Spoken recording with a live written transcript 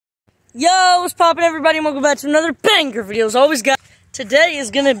Yo, what's poppin', everybody, and welcome back to another banger video. As always, guys, today is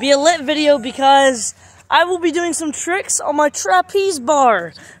gonna be a lit video because I will be doing some tricks on my trapeze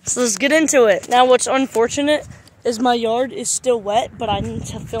bar. So let's get into it. Now, what's unfortunate is my yard is still wet, but I need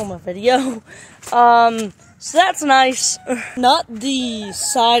to film a video. So that's nice. Not the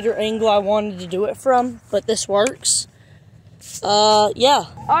side or angle I wanted to do it from, but this works. Yeah.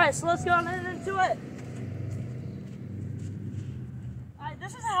 Alright, so let's go on into it.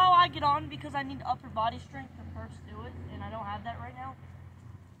 This is how I get on because I need upper body strength to first do it, and I don't have that right now.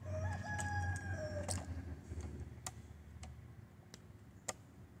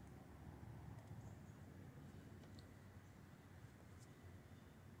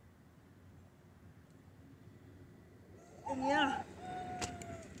 And yeah,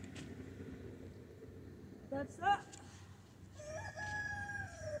 that's that.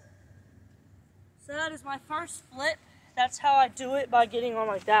 So that is my first flip. That's how I do it, by getting on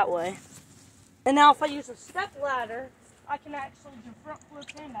like that way. And now if I use a step ladder, I can actually do front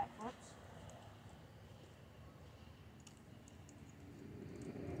flips and back flips.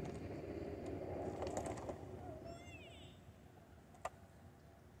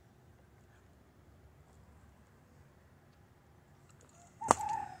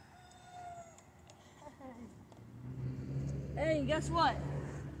 Hey, and guess what?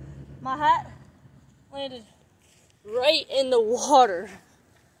 My hat landed right in the water.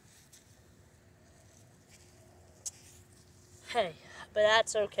 Hey, but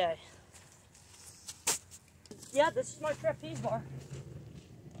that's okay. Yeah, this is my trapeze bar.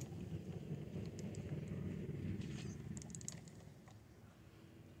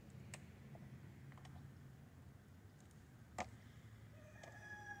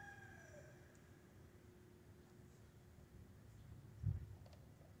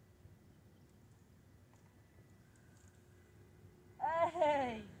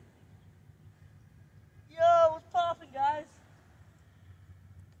 Hey! Yo, what's poppin', guys?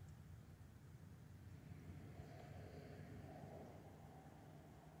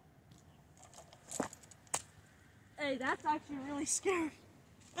 Hey, that's actually really scary.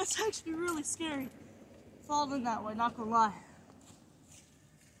 That's actually really scary. Falling that way, not gonna lie.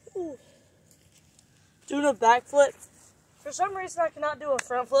 Ooh. Doing a backflip. For some reason, I cannot do a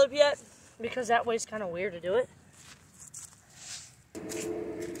front flip yet because that way's kind of weird to do it.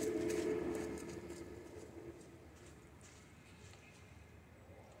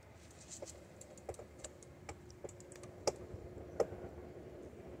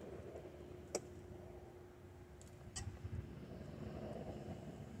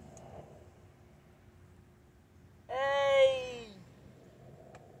 Hey!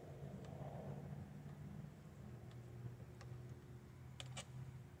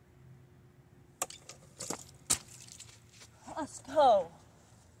 Let's go.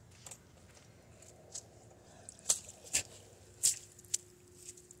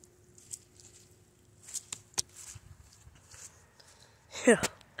 Yeah.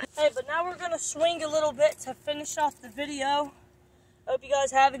 Hey, but now we're gonna swing a little bit to finish off the video. Hope you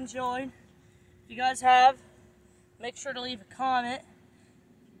guys have enjoyed. If you guys have, make sure to leave a comment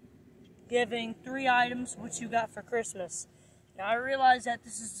giving 3 items what you got for Christmas. Now, I realize that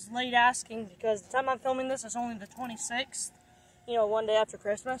this is late asking because the time I'm filming this is only the 26th, you know, one day after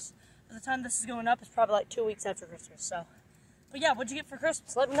Christmas. By the time this is going up, it's probably like 2 weeks after Christmas, so. But yeah, what'd you get for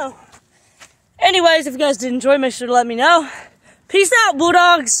Christmas? Let me know. Anyways, if you guys did enjoy, make sure to let me know. Peace out,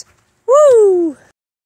 Bulldogs! Woo!